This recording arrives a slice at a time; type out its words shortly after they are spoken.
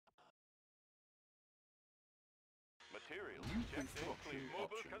materials. New Check the construction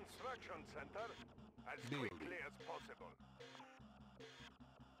mobile options. construction center as Building. quickly as possible.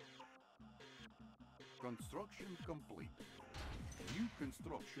 Construction complete. New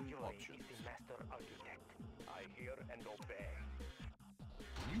construction Joy options. is the master architect. I hear and obey.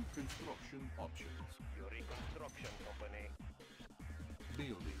 New construction options. Your reconstruction company.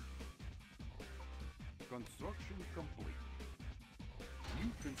 Building. Construction complete.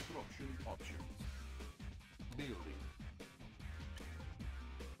 New construction options. Building.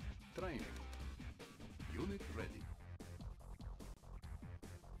 Training. Unit ready.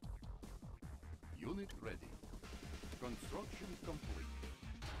 Unit ready. Construction complete.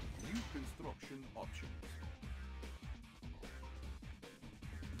 New construction options.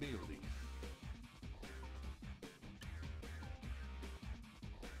 Building.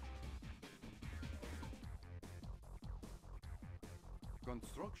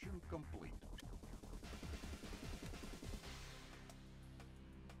 Construction complete.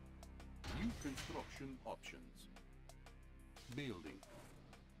 New construction options. Building.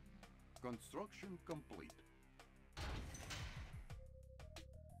 Construction complete.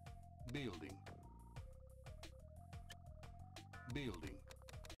 Building. Building.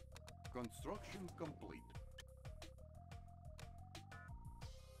 Construction complete.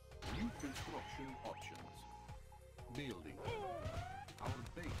 New construction options. Building. Our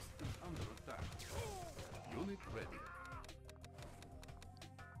base is under attack. Unit ready.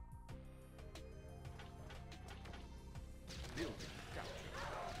 Building captured.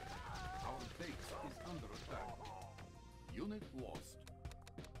 Our base is under attack. Unit lost.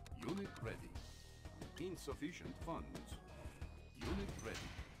 Unit ready. Insufficient funds. Unit ready.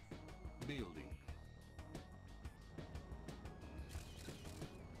 Building.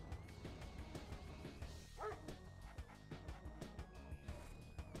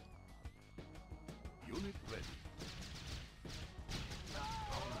 Unit ready.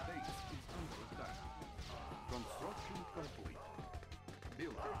 Our base is under attack. Construction complete.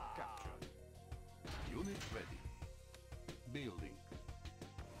 Building captured. Unit ready. Building.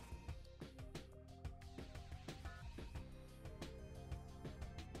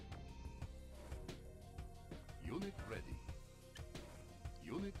 Unit ready.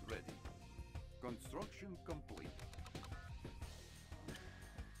 Unit ready. Construction complete.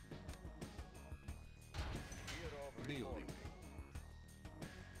 Building.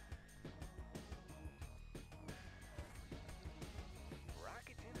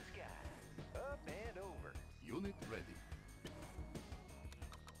 Rockets in the sky. Up and over. Unit ready.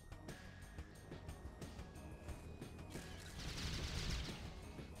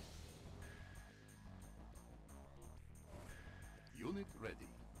 Unit ready.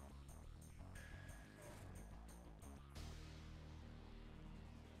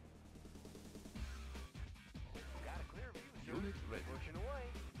 Got a clear view, sir. Unit ready. Pushing away.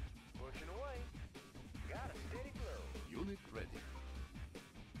 Pushing away. Got a steady flow. Unit ready.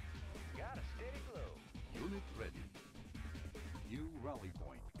 Got a steady flow. Unit ready. New rally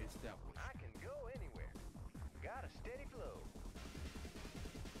point established. I can go anywhere. Got a steady flow.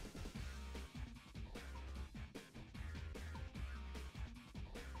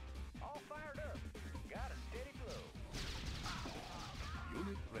 All fired up. Got a steady flow.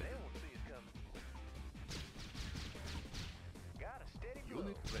 Unit They ready. won't see us coming. Got a steady flow.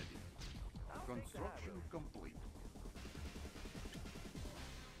 Unit ready. I'll take the high Construction road. complete.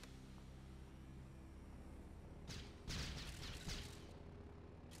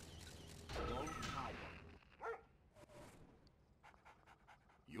 Low power.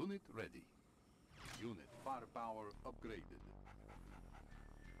 Unit ready. Unit firepower upgraded.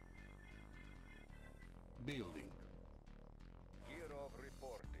 Building. Gear of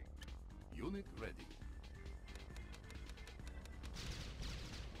reporting. Unit ready.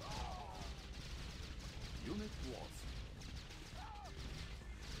 Unit lost.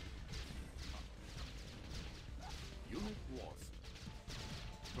 Unit lost.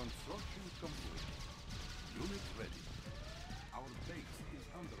 Construction complete. Unit ready. Our base is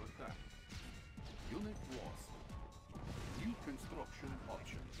under attack. Unit lost. New construction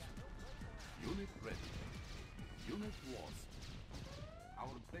options. Unit ready. Unit lost.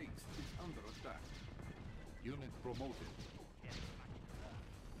 Our base is under attack. Unit promoted.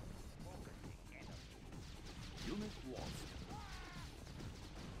 Unit lost.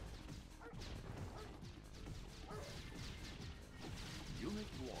 Unit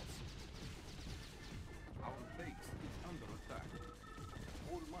lost. Our base is under attack.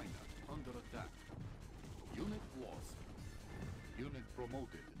 All miner under attack. Unit lost. Unit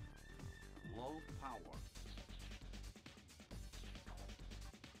promoted. Low power.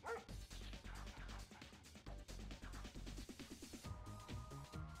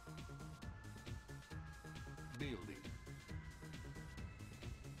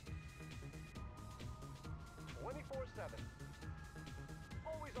 7.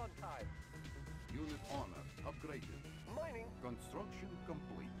 Always on time. Unit honor upgraded. Mining. Construction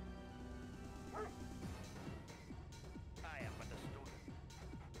complete. I am but a student.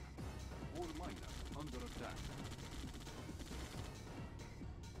 Ore miner under attack.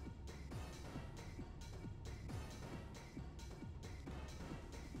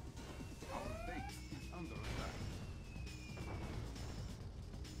 Our base is under attack.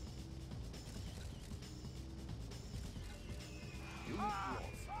 Unit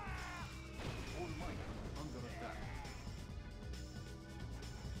lost.